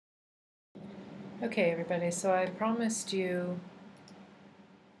Okay, everybody, so I promised you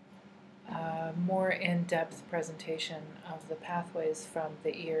a more in-depth presentation of the pathways from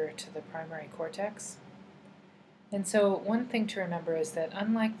the ear to the primary cortex. And so one thing to remember is that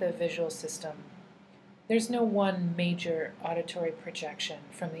unlike the visual system, there's no one major auditory projection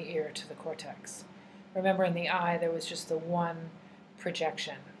from the ear to the cortex. Remember, in the eye, there was just the one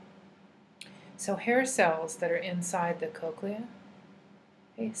projection. So hair cells that are inside the cochlea,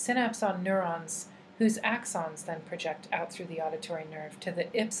 synapse on neurons whose axons then project out through the auditory nerve to the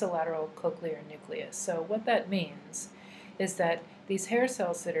ipsilateral cochlear nucleus. So what that means is that these hair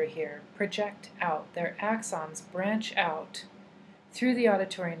cells that are here project out, their axons branch out through the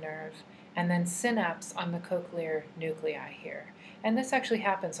auditory nerve and then synapse on the cochlear nuclei here. And this actually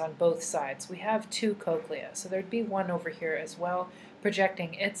happens on both sides. We have two cochlea, so there'd be one over here as well,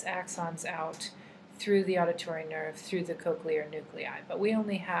 projecting its axons out through the auditory nerve, through the cochlear nuclei. But we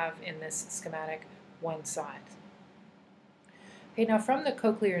only have, in this schematic, one side. Okay, now from the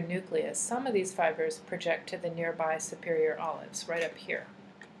cochlear nucleus, some of these fibers project to the nearby superior olives, right up here.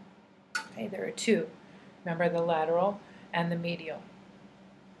 Okay, there are two. Remember, the lateral and the medial.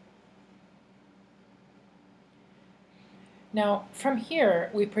 Now, from here,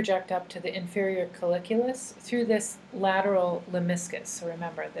 we project up to the inferior colliculus through this lateral lemniscus. So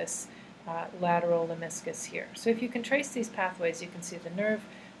remember, this lateral lemniscus here. So if you can trace these pathways, you can see the nerve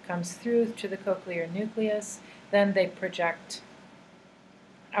comes through to the cochlear nucleus, then they project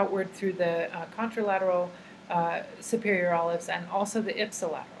outward through the contralateral superior olives and also the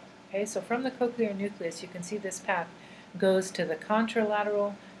ipsilateral. Okay, so from the cochlear nucleus, you can see this path goes to the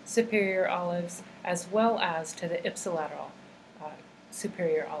contralateral superior olives as well as to the ipsilateral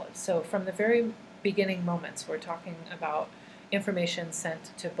superior olives. So from the very beginning moments, we're talking about information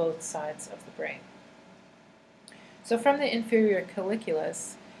sent to both sides of the brain. So from the inferior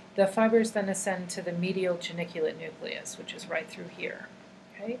colliculus, the fibers then ascend to the medial geniculate nucleus, which is right through here.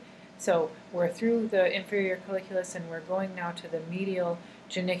 Okay? So we're through the inferior colliculus and we're going now to the medial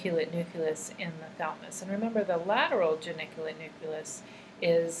geniculate nucleus in the thalamus. And remember, the lateral geniculate nucleus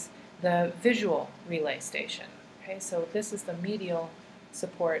is the visual relay station. Okay? So this is the medial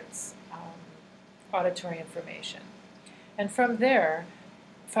supports auditory information. And from there,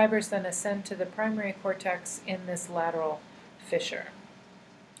 fibers then ascend to the primary cortex in this lateral fissure.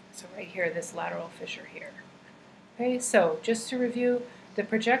 So right here, this lateral fissure here. Okay, so just to review, the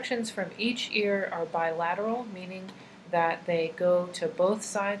projections from each ear are bilateral, meaning that they go to both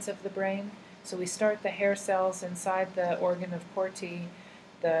sides of the brain. So we start the hair cells inside the organ of Corti.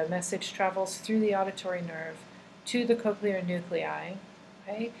 The message travels through the auditory nerve to the cochlear nuclei,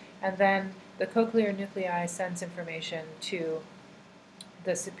 okay? And then the cochlear nuclei sends information to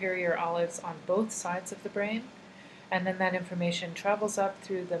the superior olives on both sides of the brain, and then that information travels up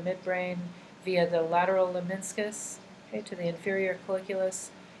through the midbrain via the lateral lemniscus, okay, to the inferior colliculus,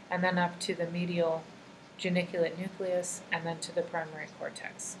 and then up to the medial geniculate nucleus, and then to the primary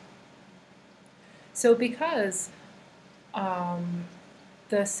cortex. So because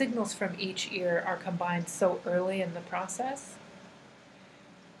the signals from each ear are combined so early in the process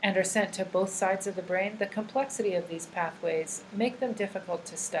and are sent to both sides of the brain, the complexity of these pathways make them difficult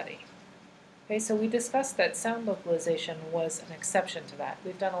to study. Okay, so we discussed that sound localization was an exception to that.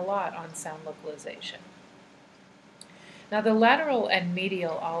 We've done a lot on sound localization. Now the lateral and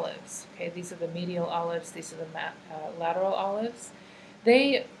medial olives, okay, these are the medial olives, these are the lateral olives,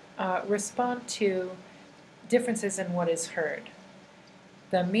 they respond to differences in what is heard.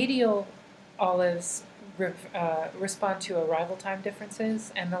 The medial olives respond to arrival time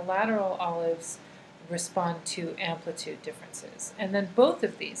differences, and the lateral olives respond to amplitude differences. And then both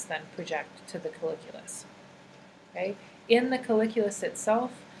of these then project to the colliculus. Okay? In the colliculus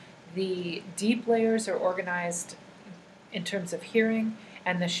itself, the deep layers are organized in terms of hearing,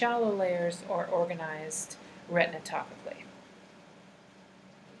 and the shallow layers are organized retinotopically.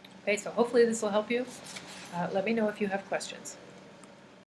 Okay, so hopefully this will help you. Let me know if you have questions.